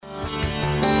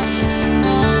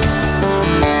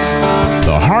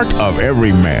heart of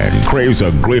every man craves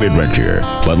a great adventure,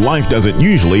 but life doesn't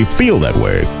usually feel that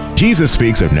way. Jesus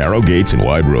speaks of narrow gates and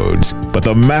wide roads, but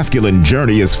the masculine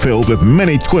journey is filled with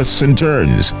many twists and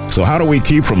turns. So how do we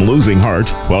keep from losing heart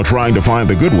while trying to find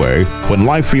the good way when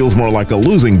life feels more like a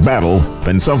losing battle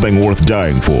than something worth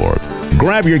dying for?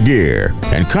 Grab your gear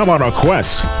and come on a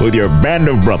quest with your band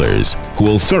of brothers who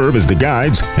will serve as the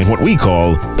guides in what we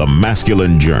call the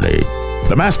masculine journey.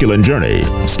 The masculine journey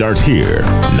starts here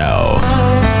now.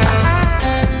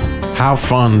 How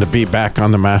fun to be back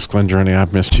on the masculine journey.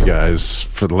 I've missed you guys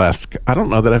for the last, I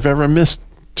don't know that I've ever missed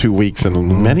 2 weeks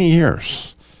in many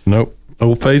years. Nope.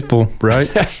 Old faithful,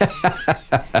 right?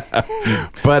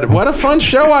 But what a fun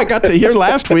show I got to hear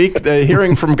last week,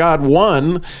 Hearing from God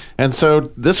 1. And so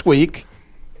this week,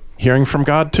 Hearing from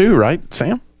God 2, right,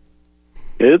 Sam?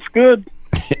 It's good.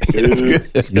 It's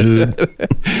good.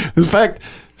 In fact,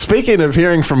 speaking of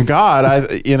hearing from God,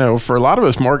 for a lot of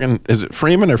us, Morgan, is it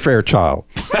Freeman or Fairchild?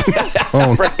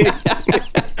 Oh.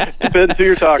 Depends who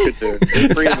you're talking to.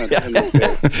 Freeman in this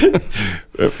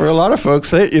case. For a lot of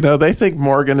folks, they think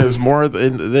Morgan is more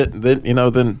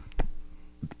than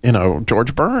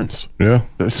George Burns. Yeah.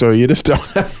 So you just don't.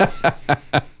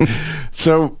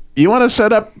 So you want to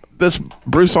set up this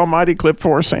Bruce Almighty clip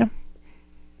for us, Sam?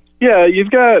 Yeah, you've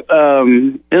got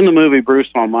in the movie Bruce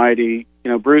Almighty.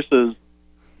 Bruce is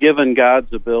given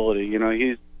God's ability.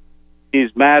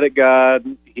 He's mad at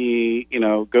God. He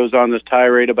goes on this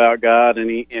tirade about God,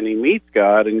 and he meets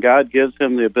God, and God gives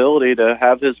him the ability to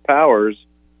have his powers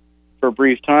for a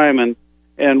brief time.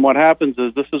 And what happens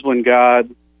is this is when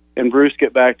God and Bruce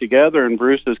get back together, and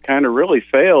Bruce has kind of really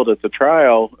failed at the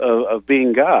trial of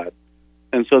being God.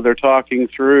 And so they're talking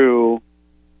through,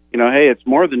 hey, it's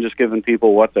more than just giving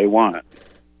people what they want.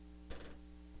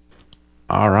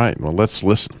 All right. Well, let's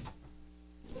listen.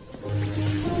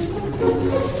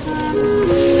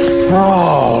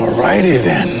 All righty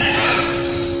then.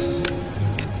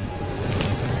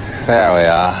 There we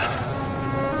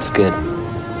are. It's good.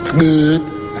 It's good.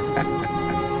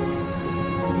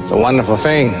 It's a wonderful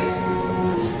thing.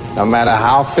 No matter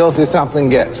how filthy something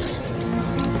gets,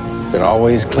 you can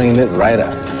always clean it right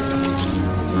up.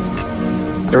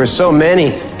 There were so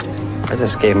many. I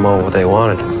just gave them all what they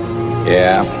wanted.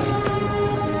 Yeah.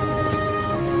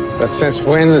 But since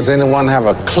when does anyone have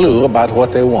a clue about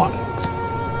what they want?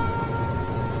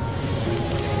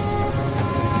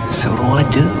 So do I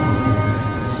do.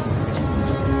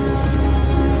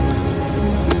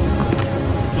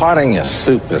 Parting your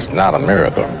soup is not a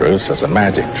miracle, Bruce. It's a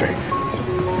magic trick.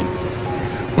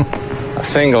 A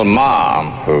single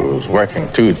mom who's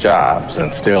working 2 jobs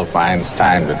and still finds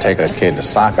time to take her kid to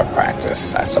soccer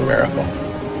practice, that's a miracle.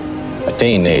 A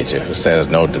teenager who says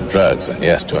no to drugs and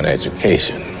yes to an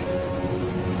education,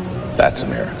 that's a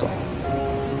miracle.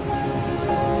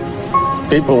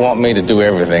 People want me to do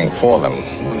everything for them,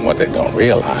 when what they don't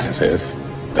realize is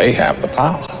they have the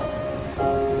power.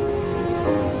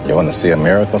 You want to see a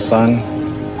miracle, son?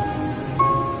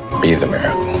 Be the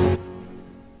miracle.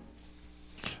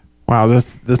 Wow, the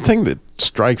thing that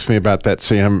strikes me about that,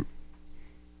 Sam,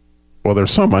 well,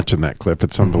 there's so much in that clip,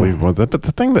 it's unbelievable. But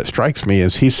the thing that strikes me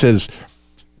is he says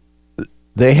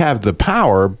they have the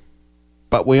power,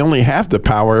 but we only have the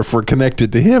power if we're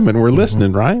connected to him and we're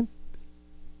listening, right?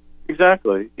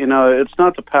 Exactly. It's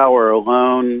not the power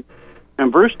alone. And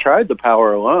Bruce tried the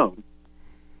power alone,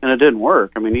 and it didn't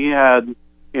work. I mean, he had,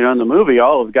 in the movie,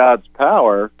 all of God's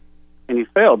power, and he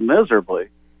failed miserably.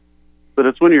 But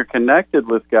it's when you're connected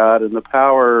with God and the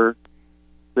power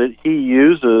that he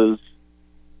uses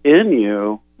in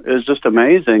you is just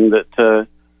amazing. That to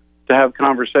have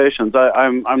conversations.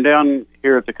 I'm down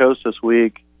here at the coast this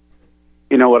week.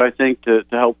 What I think to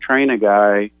help train a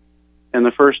guy. And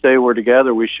the first day we're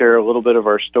together, we share a little bit of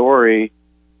our story,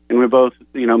 and we both,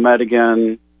 met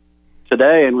again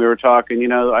today, and we were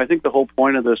talking. I think the whole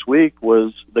point of this week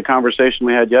was the conversation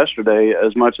we had yesterday,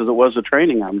 as much as it was the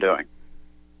training I'm doing.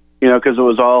 Because it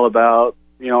was all about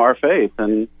our faith,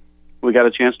 and we got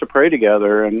a chance to pray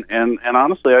together, and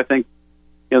honestly, I think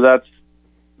that's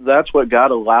what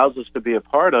God allows us to be a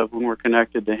part of when we're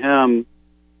connected to Him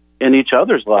in each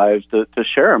other's lives, to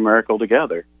share a miracle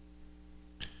together.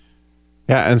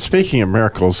 Yeah, and speaking of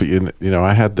miracles,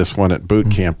 I had this one at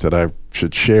boot camp that I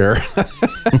should share.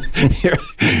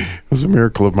 It was a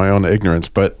miracle of my own ignorance,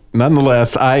 but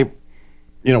nonetheless, I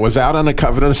was out on a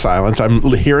covenant of silence. I'm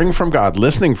hearing from God,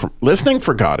 listening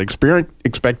for God,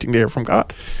 expecting to hear from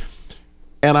God.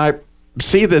 And I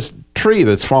see this tree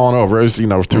that's fallen over, as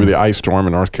through the ice storm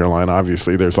in North Carolina.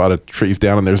 Obviously, there's a lot of trees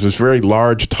down, and there's this very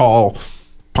large, tall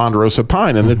ponderosa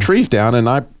pine, and the tree's down,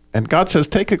 and God says,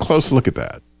 take a close look at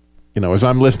that. As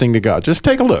I'm listening to God, just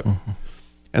take a look.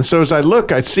 And so as I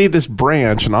look, I see this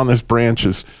branch, and on this branch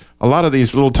is a lot of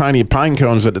these little tiny pine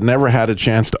cones that had never had a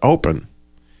chance to open.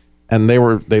 And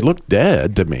they looked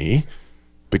dead to me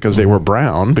because they were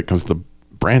brown, because the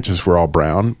branches were all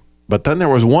brown. But then there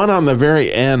was one on the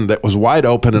very end that was wide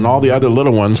open, and all the other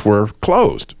little ones were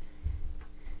closed.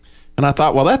 And I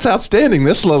thought, well, that's outstanding.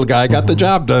 This little guy got the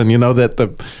job done. You know, that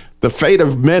the fate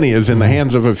of many is in the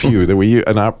hands of a few.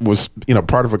 And I was,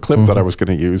 part of a clip that I was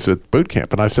going to use at boot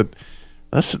camp. And I said,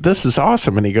 this is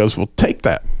awesome. And he goes, well, take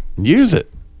that and use it.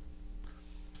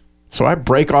 So I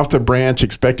break off the branch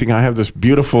expecting I have this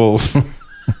beautiful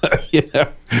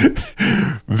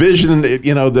vision,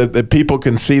 that people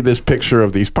can see this picture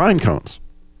of these pine cones.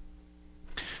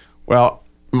 Well,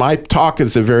 my talk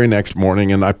is the very next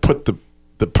morning, and I put the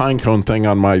pine cone thing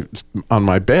on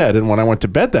my bed, and when I went to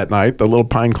bed that night, the little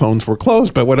pine cones were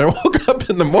closed. But when I woke up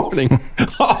in the morning,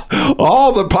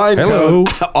 all the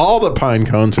pine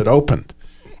cones had opened.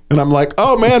 And I'm like,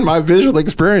 oh man, my visual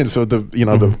experience of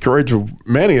the courage of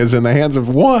many is in the hands of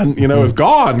one, is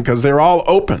gone because they're all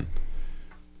open.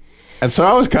 And so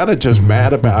I was kind of just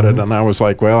mad about it, and I was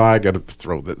like, well, I got to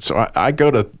throw this. So I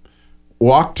go to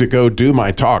go do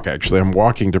my talk. Actually, I'm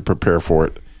walking to prepare for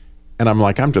it, and I'm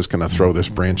like, I'm just going to throw this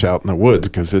branch out in the woods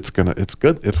because it's good,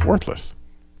 it's worthless.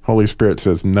 Holy Spirit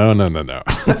says, no.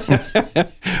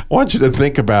 I want you to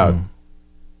think about,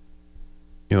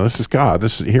 this is God.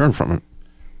 This is hearing from Him.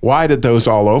 Why did those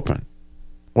all open?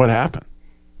 What happened?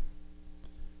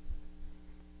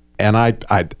 And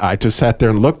I just sat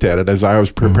there and looked at it as I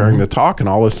was preparing the talk, and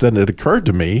all of a sudden it occurred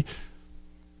to me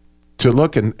to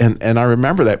look, and I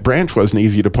remember that branch wasn't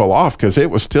easy to pull off because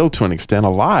it was still to an extent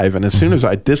alive, and as soon as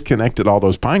I disconnected all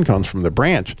those pine cones from the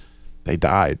branch, they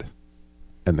died,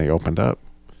 and they opened up.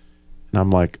 And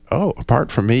I'm like, oh,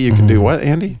 apart from me, you can do what,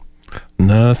 Andy?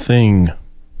 Nothing.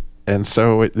 And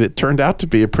so it turned out to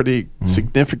be a pretty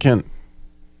significant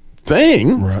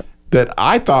thing that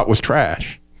I thought was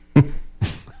trash.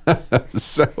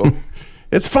 So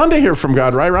it's fun to hear from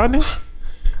God, right, Rodney?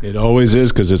 It always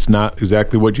is, because it's not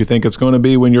exactly what you think it's going to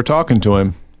be when you're talking to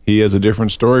Him. He has a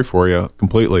different story for you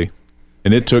completely.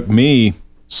 And it took me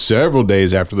several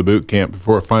days after the boot camp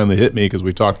before it finally hit me, because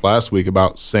we talked last week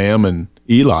about Sam and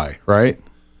Eli, right?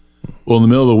 Well, in the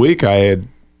middle of the week, I had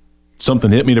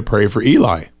something hit me to pray for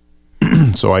Eli.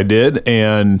 So I did,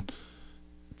 and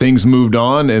things moved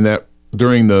on, and that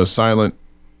during the silent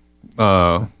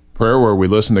prayer where we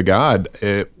listened to God,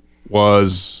 I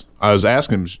was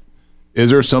asking Him, is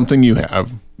there something you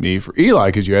have me for Eli?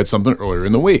 Because you had something earlier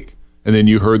in the week. And then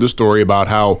you heard the story about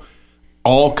how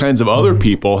all kinds of other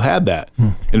people had that.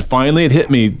 And finally it hit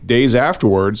me days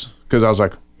afterwards, because I was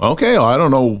like, okay, well, I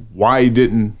don't know why He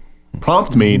didn't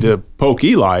prompt me to poke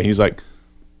Eli. He's like,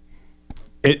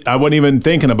 I wasn't even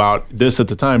thinking about this at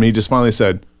the time. And He just finally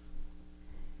said,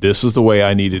 this is the way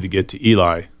I needed to get to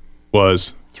Eli,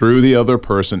 was through the other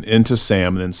person into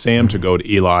Sam, and then Sam to go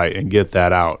to Eli and get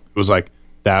that out. It was like,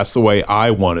 that's the way I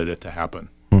wanted it to happen.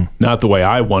 Not the way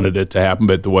I wanted it to happen,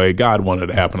 but the way God wanted it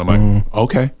to happen. I'm like,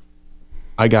 okay,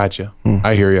 I got you.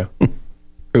 I hear you.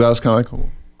 Because I was kind of like,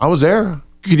 I was there.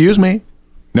 You could use me.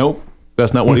 Nope,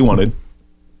 that's not what He wanted.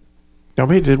 No,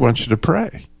 He did want you to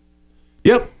pray.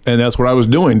 Yep, and that's what I was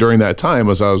doing during that time,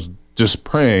 was I was just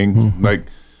praying. Like,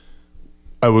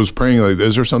 I was praying, like,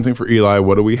 is there something for Eli?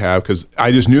 What do we have? Because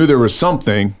I just knew there was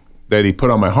something that He put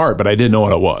on my heart, but I didn't know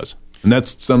what it was. And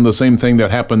that's some of the same thing that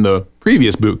happened the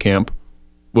previous boot camp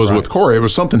was with Corey. It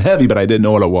was something heavy, but I didn't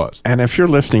know what it was. And if you're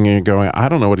listening and you're going, I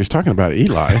don't know what he's talking about,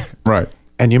 Eli. Right.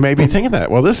 And you may be thinking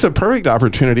that. Well, this is a perfect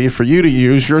opportunity for you to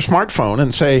use your smartphone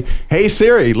and say, hey,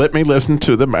 Siri, let me listen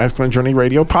to the Masculine Journey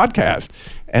Radio podcast.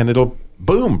 And it'll,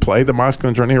 boom, play the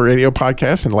Masculine Journey Radio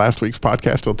podcast. And last week's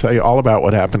podcast will tell you all about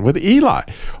what happened with Eli.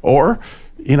 Or,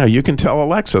 you can tell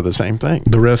Alexa the same thing.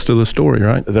 The rest of the story,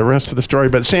 right? The rest of the story.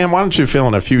 But Sam, why don't you fill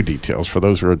in a few details for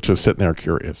those who are just sitting there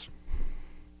curious?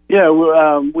 Yeah,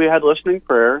 we had listening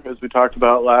prayer, as we talked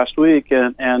about last week,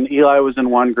 and Eli was in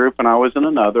one group and I was in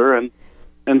another, and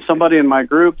somebody in my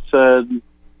group said,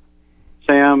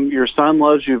 Sam, your son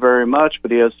loves you very much,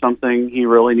 but he has something he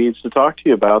really needs to talk to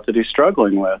you about that he's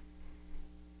struggling with.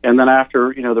 And then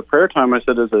after, the prayer time, I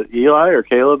said, is it Eli or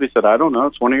Caleb? He said, I don't know,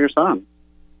 it's one of your sons.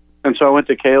 And so I went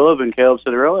to Caleb, and Caleb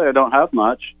said, really, I don't have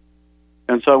much.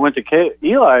 And so I went to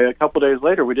Eli a couple days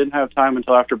later. We didn't have time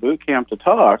until after boot camp to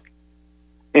talk.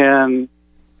 And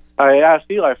I asked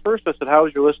Eli first, I said, how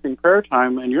was your listening prayer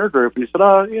time in your group? And he said,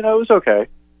 it was okay.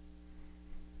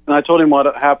 And I told him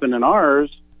what happened in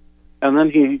ours. And then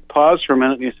he paused for a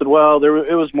minute and he said, well,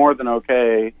 it was more than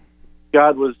okay.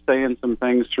 God was saying some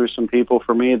things through some people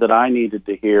for me that I needed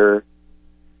to hear.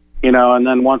 And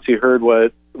then once he heard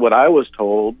what what I was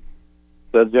told,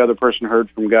 that the other person heard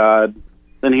from God.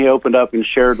 Then he opened up and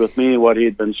shared with me what he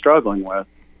had been struggling with.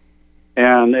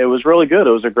 And it was really good.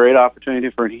 It was a great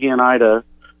opportunity for he and I to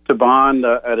bond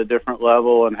at a different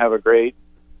level and have a great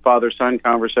father-son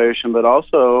conversation, but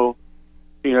also,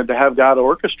 to have God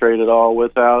orchestrate it all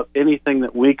without anything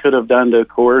that we could have done to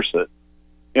coerce it.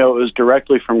 It was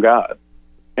directly from God.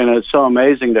 And it's so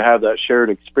amazing to have that shared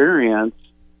experience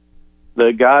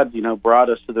that God, brought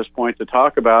us to this point to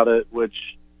talk about it, which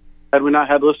had we not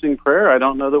had listening prayer, I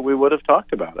don't know that we would have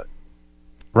talked about it.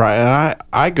 Right. And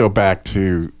I go back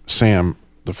to, Sam,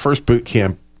 the first boot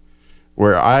camp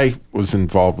where I was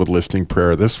involved with listening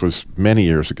prayer. This was many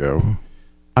years ago.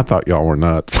 I thought y'all were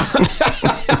nuts.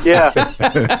 Yeah.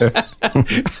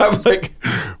 I'm like,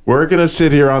 we're going to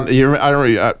sit here on,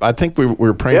 I think we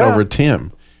were praying over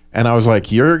Tim. And I was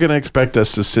like, you're going to expect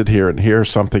us to sit here and hear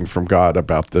something from God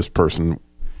about this person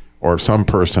or some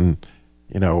person,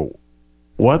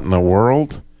 what in the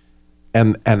world?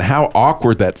 And how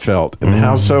awkward that felt, and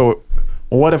how so,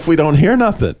 what if we don't hear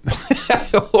nothing?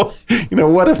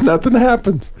 What if nothing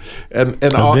happens? And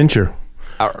adventure.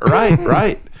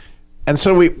 Right. And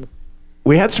so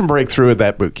we had some breakthrough at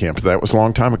that boot camp. That was a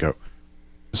long time ago.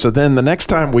 So then the next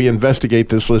time we investigate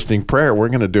this listening prayer, we're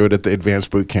going to do it at the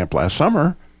advanced boot camp last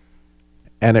summer.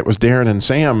 And it was Darren and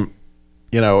Sam,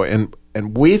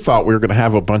 and we thought we were going to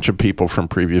have a bunch of people from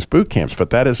previous boot camps,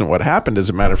 but that isn't what happened. As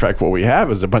a matter of fact, what we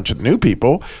have is a bunch of new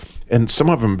people, and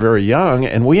some of them very young,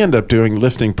 and we end up doing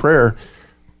listening prayer.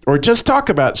 Or just talk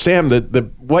about, Sam,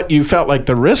 what you felt like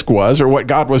the risk was, or what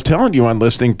God was telling you on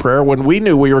listening prayer when we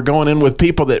knew we were going in with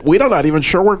people that we're not even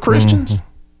sure were Christians.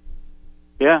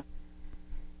 Yeah,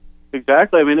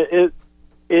 exactly. I mean,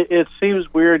 it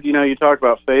seems weird, you talk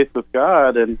about faith with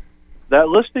God, and that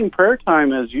listening prayer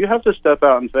time is you have to step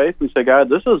out in faith and say, God,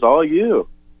 this is all you,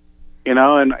 and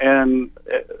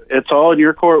it's all in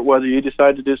your court whether you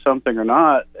decide to do something or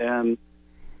not. And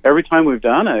every time we've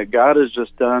done it, God has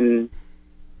just done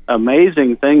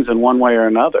amazing things in one way or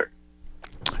another.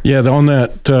 Yeah, on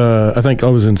that, I think I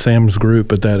was in Sam's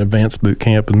group at that advanced boot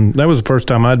camp, and that was the first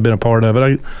time I'd been a part of it.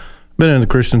 I'd been in the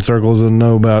Christian circles and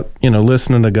know about,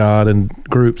 listening to God and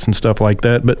groups and stuff like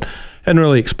that, but hadn't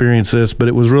really experienced this. But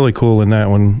it was really cool in that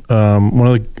one. One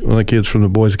of the kids from the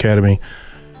Boys Academy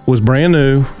was brand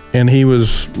new, and he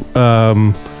was, he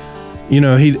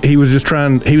was just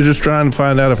trying to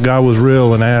find out if God was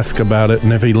real and ask about it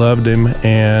and if he loved him.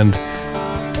 And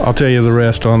I'll tell you the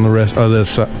rest on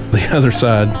the other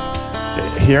side.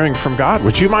 Hearing from God,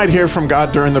 which you might hear from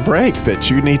God during the break,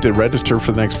 that you need to register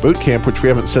for the next boot camp, which we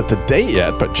haven't set the date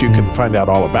yet, but you can find out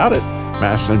all about it.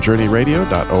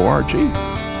 MasculineJourneyRadio.org.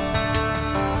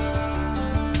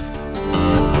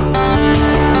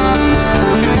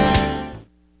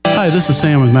 Hi, this is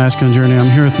Sam with Masculine Journey.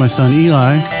 I'm here with my son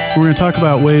Eli. We're going to talk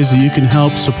about ways that you can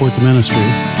help support the ministry.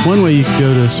 One way, you can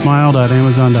go to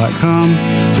smile.amazon.com.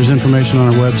 There's information on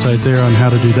our website there on how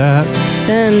to do that.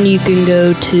 Then you can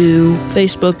go to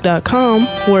facebook.com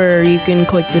where you can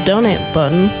click the donate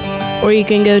button, or you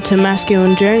can go to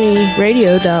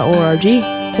masculinejourneyradio.org.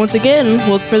 Once again,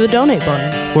 look for the donate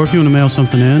button. Or if you want to mail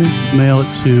something in, mail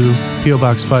it to P.O.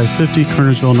 Box 550,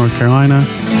 Kernersville, North Carolina,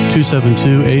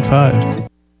 27285.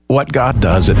 What God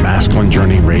does at Masculine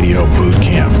Journey Radio Boot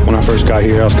Camp. When I first got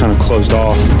here, I was kind of closed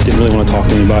off. Didn't really want to talk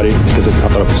to anybody because I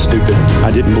thought it was stupid.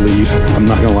 I didn't believe. I'm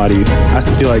not going to lie to you. I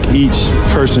feel like each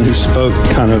person who spoke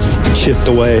kind of chipped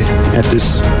away at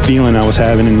this feeling I was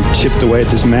having and chipped away at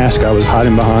this mask I was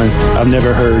hiding behind. I've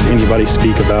never heard anybody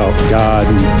speak about God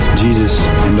and Jesus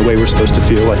and the way we're supposed to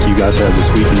feel like you guys have this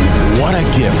weekend. What a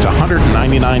gift.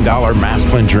 $199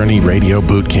 Masculine Journey Radio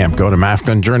Boot Camp. Go to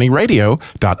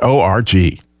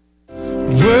masculinejourneyradio.org.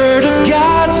 Word of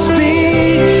God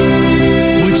speak,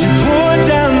 would you pour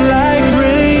down like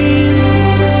rain,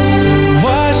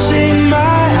 washing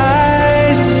my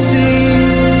eyes to see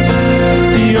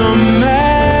your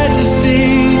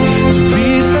majesty, to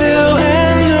be still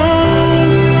and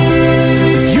know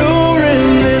that you're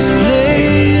in this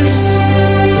place.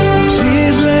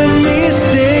 Please let me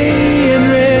stay and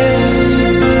rest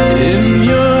in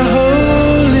your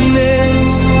holiness.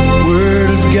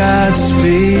 Word of God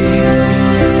speak.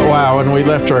 When we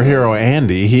left our hero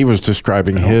Andy, he was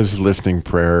describing his listening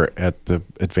prayer at the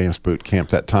advanced boot camp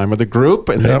that time with the group,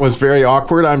 and it was very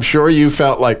awkward. I'm sure you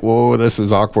felt like, whoa, this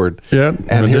is awkward. Yeah,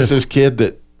 and here's this kid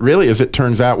that really, as it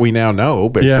turns out, we now know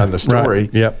based on the story.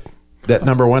 Right. Yep. That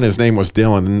number one, his name was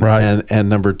Dylan, right. and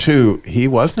number two, he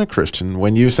wasn't a Christian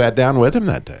when you sat down with him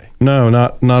that day. No,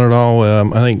 not at all.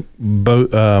 I think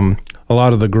both a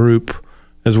lot of the group,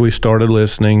 as we started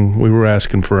listening, we were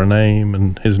asking for a name,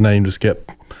 and his name just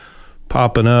kept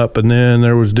popping up, and then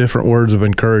there was different words of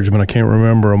encouragement. I can't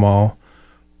remember them all.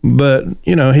 But,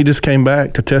 you know, he just came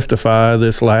back to testify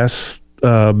this last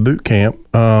boot camp.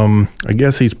 I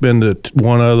guess he's been to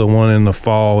one other one in the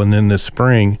fall and then this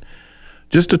spring,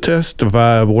 just to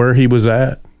testify of where he was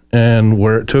at and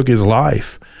where it took his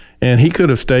life. And he could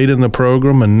have stayed in the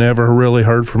program and never really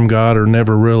heard from God or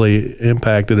never really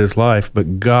impacted his life,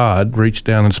 but God reached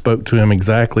down and spoke to him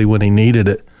exactly when he needed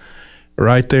it.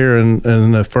 Right there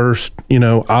in the first, you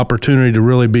know, opportunity to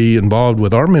really be involved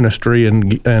with our ministry,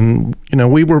 and you know,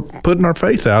 we were putting our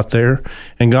faith out there,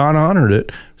 and God honored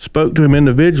it. Spoke to him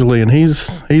individually, and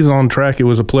he's on track. It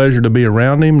was a pleasure to be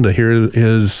around him, to hear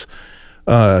his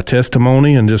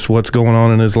testimony and just what's going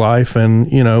on in his life.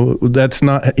 And you know,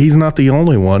 he's not the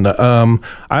only one.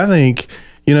 I think,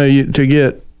 you know, to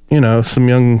get, you know, some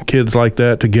young kids like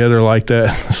that together like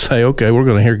that, say, okay, we're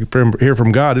going to hear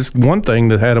from God. It's one thing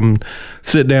to have them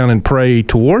sit down and pray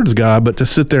towards God, but to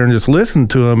sit there and just listen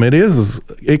to him,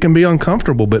 it can be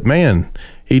uncomfortable. But man,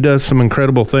 he does some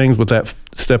incredible things with that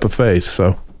step of faith.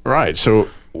 So right. So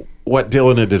what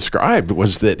Dylan had described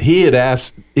was that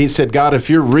he said, God, if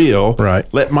you're real, right,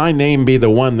 let my name be the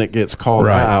one that gets called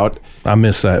out. I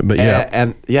miss that, but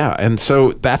yeah. And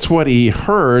so that's what he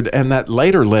heard, and that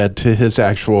later led to his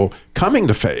actual coming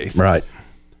to faith. Right.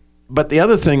 But the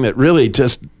other thing that really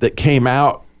that came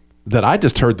out that I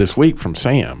just heard this week from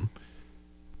Sam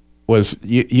was,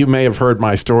 you may have heard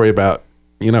my story about,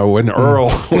 you know, when Earl,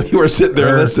 we were sitting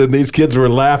there listening, these kids were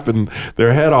laughing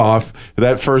their head off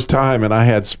that first time, and I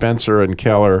had Spencer and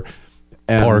Keller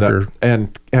and Parker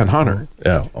and Hunter.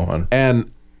 Yeah, Hunter.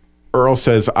 And Earl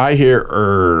says, I hear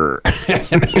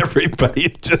and everybody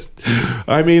just,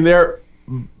 I mean,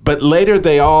 but later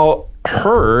they all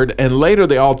heard, and later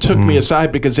they all took me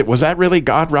aside because was that really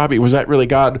God, Robbie? Was that really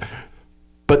God?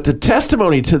 But the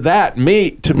testimony to that,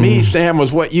 me, Sam,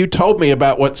 was what you told me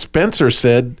about what Spencer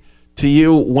said to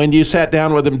you when you sat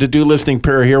down with him to do listening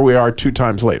prayer. Here we are 2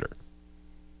 times later.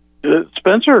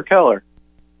 Spencer or Keller?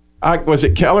 Was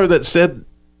it Keller that said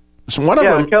one of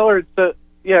them? Keller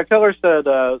said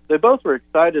they both were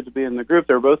excited to be in the group.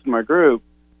 They were both in my group.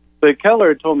 But Keller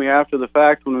had told me after the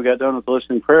fact, when we got done with the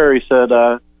listening prayer, he said,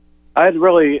 I had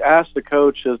really asked the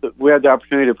coach that we had the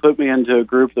opportunity to put me into a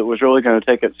group that was really going to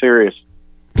take it serious,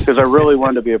 because I really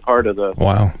wanted to be a part of this.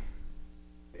 Wow.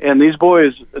 And these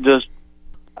boys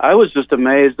I was just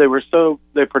amazed. They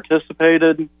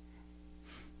participated.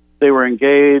 They were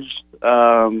engaged.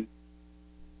 I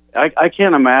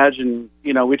can't imagine,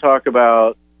 you know, we talk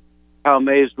about how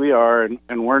amazed we are,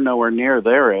 and we're nowhere near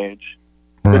their age.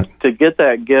 Right. But to get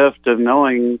that gift of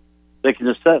knowing they can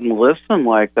just sit and listen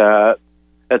like that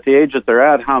at the age that they're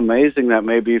at, how amazing that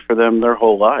may be for them their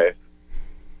whole life.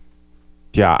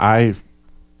 Yeah,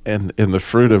 and the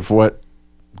fruit of what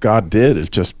God did,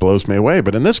 it just blows me away.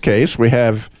 But in this case, we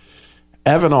have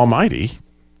Evan Almighty,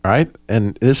 right?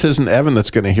 And this isn't Evan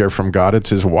that's going to hear from God. It's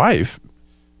his wife,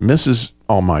 Mrs.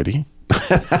 Almighty.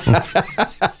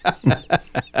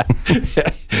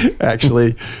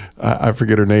 Actually, I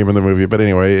forget her name in the movie. But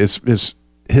anyway,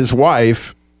 his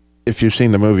wife, if you've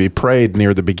seen the movie, prayed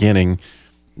near the beginning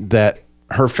that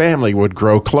her family would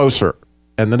grow closer.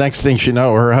 And the next thing she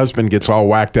know, her husband gets all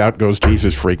whacked out, goes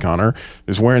Jesus freak on her,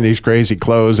 is wearing these crazy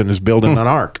clothes and is building an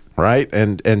ark, right?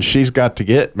 And she's got to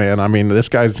get, man, I mean, this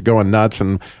guy's going nuts,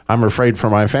 and I'm afraid for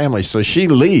my family. So she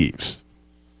leaves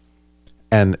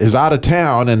and is out of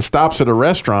town and stops at a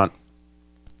restaurant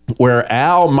where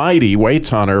Almighty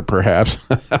waits on her, perhaps.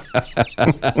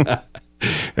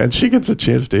 And she gets a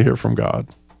chance to hear from God.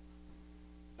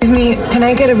 Excuse me, can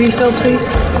I get a refill,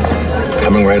 please?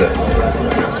 Coming right up.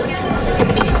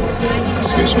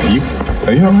 Excuse me,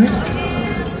 are you all right?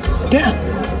 Yeah.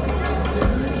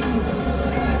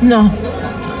 No,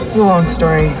 it's a long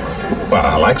story. Well,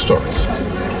 I like stories.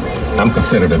 I'm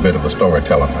considered a bit of a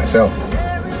storyteller myself.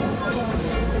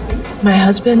 My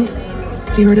husband,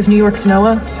 have you heard of New York's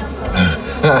Noah?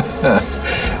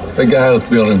 The guy who's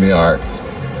building the ark.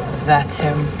 That's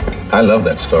him. I love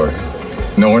that story.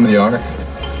 Noah in the ark.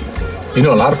 You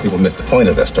know, a lot of people miss the point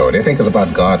of that story. They think it's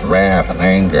about God's wrath and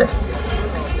anger.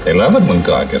 They love it when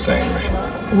God gets angry.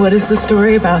 What is the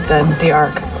story about then, the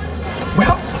ark?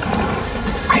 Well,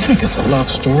 I think it's a love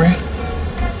story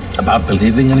about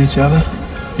believing in each other.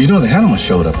 You know, the animals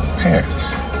showed up in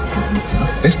pairs.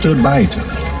 They stood by each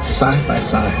other, side by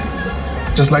side,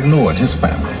 just like Noah and his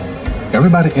family.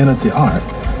 Everybody entered the ark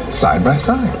side by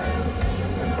side.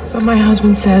 But my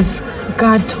husband says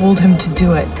God told him to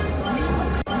do it.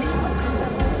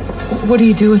 What do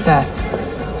you do with that?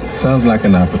 Sounds like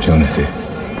an opportunity.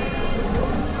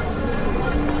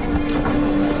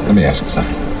 Let me ask you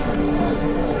something.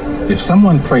 If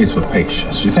someone prays for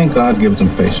patience, you think God gives them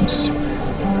patience?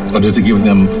 Or does he give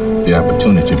them the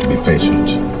opportunity to be patient?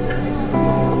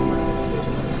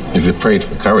 If they prayed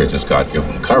for courage, does God give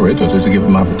them courage, or does he give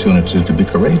them opportunities to be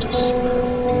courageous?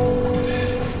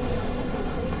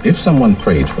 If someone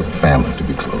prayed for the family to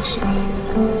be closer,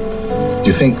 do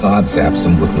you think God zaps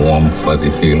them with warm, fuzzy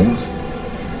feelings?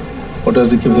 Or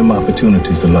does he give them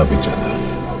opportunities to love each other?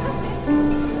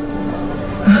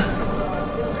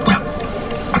 Well,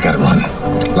 I gotta run.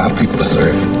 A lot of people to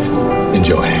serve.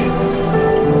 Enjoy.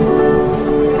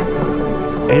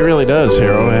 He really does,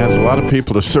 Harold. He has a lot of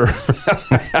people to serve.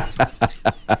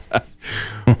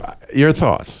 Your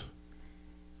thoughts?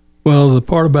 Well, the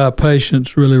part about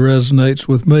patience really resonates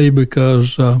with me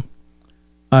because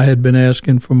I had been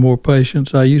asking for more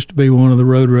patience. I used to be one of the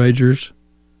road ragers.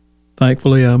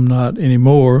 Thankfully, I'm not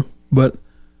anymore, but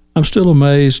I'm still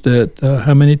amazed at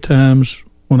how many times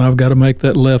when I've got to make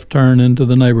that left turn into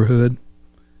the neighborhood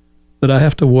that I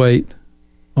have to wait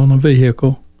on a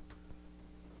vehicle.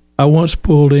 I once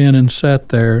pulled in and sat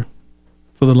there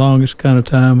for the longest kind of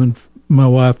time, and my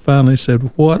wife finally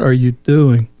said, "What are you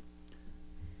doing?"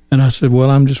 And I said, "Well,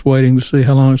 I'm just waiting to see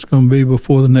how long it's going to be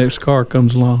before the next car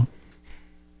comes along."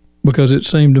 Because it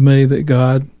seemed to me that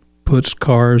God puts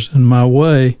cars in my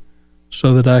way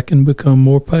so that I can become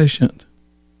more patient.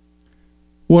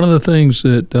 One of the things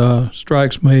that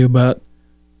strikes me about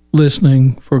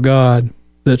listening for God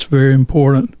that's very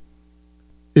important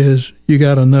is you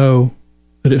got to know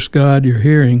that it's God you're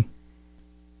hearing.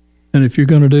 And if you're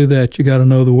going to do that, you got to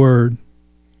know the Word.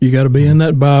 You got to be in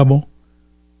that Bible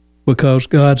because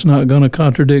God's not going to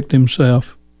contradict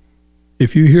himself.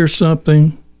 If you hear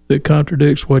something that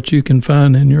contradicts what you can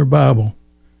find in your Bible,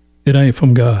 it ain't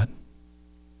from God.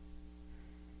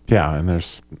 Yeah, and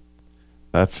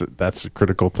that's a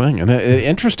critical thing. And an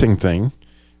interesting thing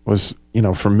was,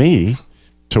 for me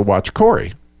to watch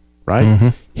Corey, right? Mm-hmm.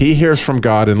 He hears from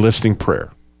God in listening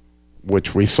prayer,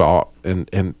 which we saw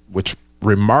and which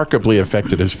remarkably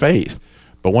affected his faith.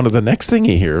 But one of the next thing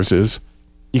he hears is,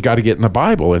 you got to get in the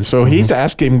Bible. And so he's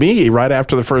asking me right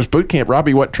after the first boot camp,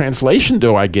 Robbie, what translation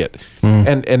do I get?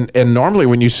 And normally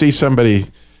when you see somebody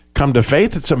come to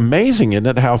faith, it's amazing, isn't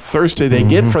it, how thirsty they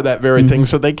get for that very thing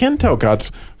so they can tell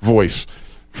God's voice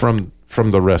from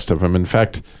the rest of them. In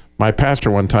fact, my pastor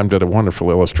one time did a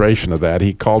wonderful illustration of that.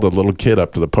 He called a little kid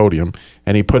up to the podium,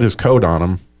 and he put his coat on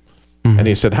him, and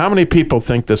he said, "How many people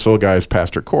think this little guy is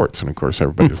Pastor Courts?" And, of course,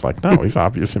 everybody's like, "No, he's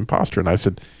obvious imposter."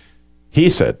 And he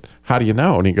said, "How do you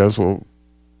know?" And he goes, "Well,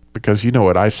 because you know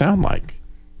what I sound like."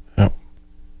 Yep.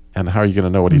 And how are you going to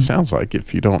know what he sounds like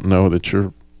if you don't know that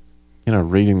you're,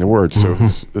 reading the words? So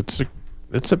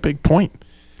it's a big point.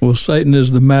 Well, Satan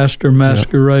is the master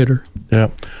masquerader. Yeah.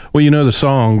 Well, the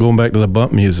song, going back to the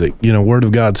bump music, Word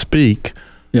of God speak.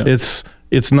 Yeah.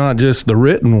 It's not just the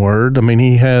written word. I mean,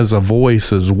 he has a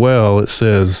voice as well. It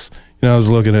says, I was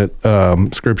looking at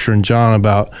scripture in John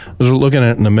I was looking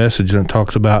at it in the Message, and it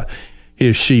talks about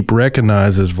his sheep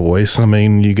recognize his voice. I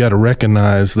mean, you got to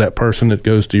recognize that person. That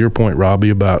goes to your point,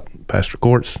 Robbie, about Pastor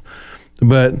Courts.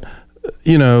 But,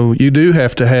 you do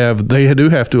have to they do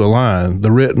have to align.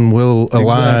 The written will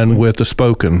align with the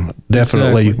spoken,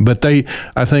 definitely. Exactly. But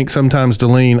I think sometimes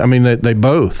they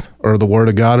both are the Word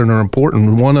of God and are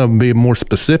important. One of them being more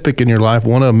specific in your life,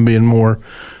 one of them being more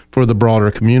for the broader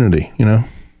community,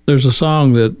 There's a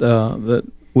song that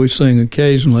we sing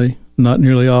occasionally, not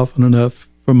nearly often enough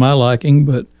for my liking,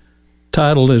 but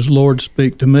title is "Lord,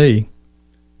 Speak to Me."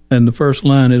 And the first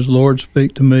line is, "Lord,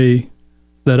 speak to me,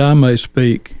 that I may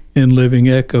speak in living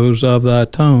echoes of thy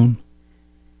tone."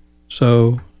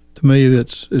 So to me,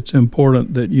 it's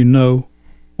important that you know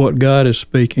what God is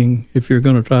speaking. If you're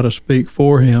going to try to speak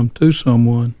for him to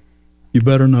someone, you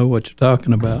better know what you're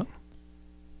talking about.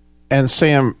 And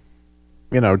Sam,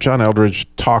 John Eldredge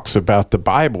talks about the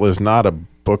Bible is not a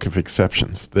book of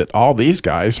exceptions, that all these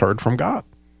guys heard from God.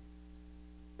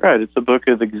 Right. It's a book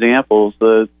of examples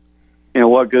that,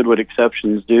 what good would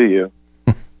exceptions do you?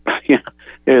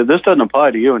 Yeah, this doesn't apply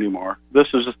to you anymore. This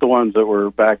is just the ones that were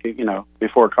back,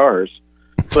 before cars.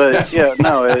 But,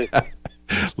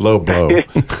 Low blow.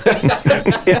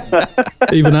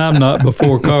 Even I'm not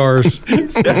before cars.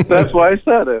 That's why I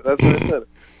said it.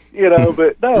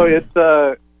 But no, it's,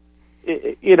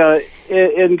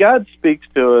 and God speaks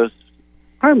to us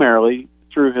primarily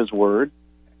through his word.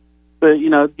 But,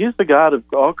 he's the God of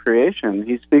all creation.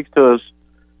 He speaks to us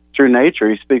through nature.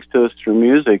 He speaks to us through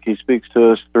music. He speaks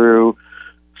to us through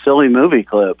silly movie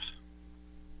clips.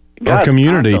 Our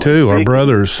community, too, our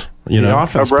brothers. He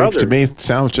often speaks to me,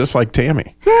 sounds just like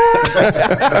Tammy.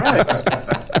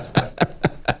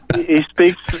 he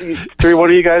speaks through one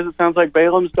of you guys. It sounds like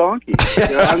Balaam's donkey.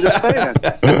 I'm just saying.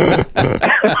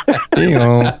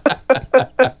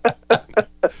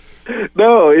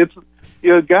 No, it's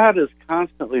God is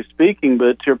constantly speaking,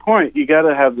 but to your point, you got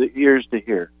to have the ears to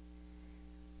hear.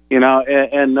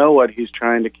 And know what He's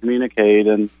trying to communicate.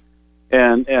 And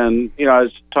I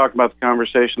was talking about the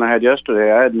conversation I had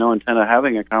yesterday. I had no intent of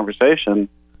having a conversation.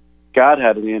 God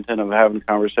had the intent of having a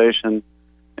conversation,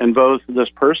 and both this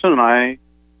person and I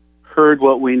heard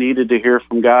what we needed to hear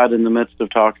from God in the midst of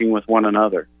talking with one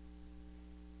another.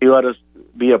 He let us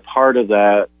be a part of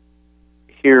that,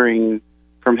 hearing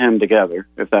from Him together,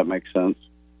 if that makes sense.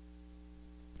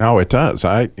 No, it does.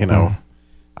 I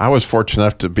was fortunate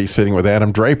enough to be sitting with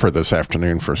Adam Draper this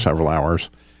afternoon for several hours,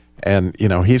 and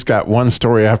he's got one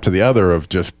story after the other of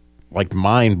just like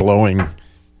mind-blowing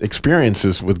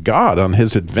experiences with God on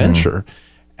his adventure.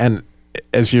 And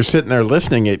as you're sitting there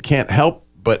listening, it can't help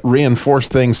but reinforce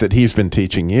things that he's been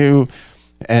teaching you,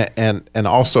 and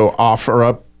also offer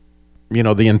up,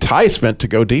 the enticement to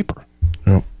go deeper.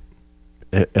 Yep.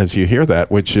 As you hear that,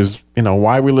 which is,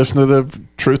 why we listen to the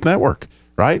Truth Network,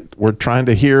 right? We're trying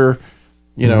to hear,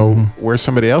 where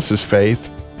somebody else's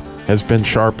faith has been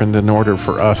sharpened in order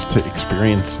for us to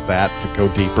experience that, to go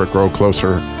deeper, grow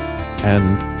closer,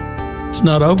 and it's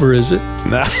not over, is it?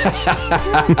 That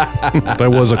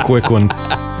was a quick one.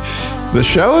 The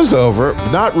show is over.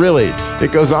 Not really.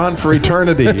 It goes on for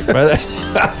eternity, but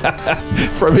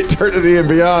from eternity and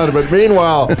beyond. But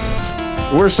meanwhile,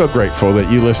 we're so grateful that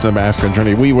you listen to Masculine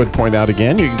Journey. We would point out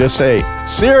again, you can just say,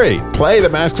 Siri, play the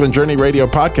Masculine Journey radio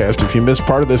podcast if you missed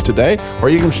part of this today. Or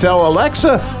you can tell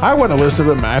Alexa, I want to listen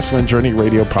to the Masculine Journey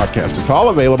radio podcast. It's all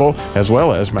available, as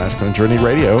well as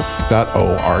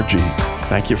masculinejourneyradio.org.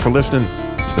 Thank you for listening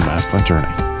to the Masculine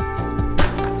Journey.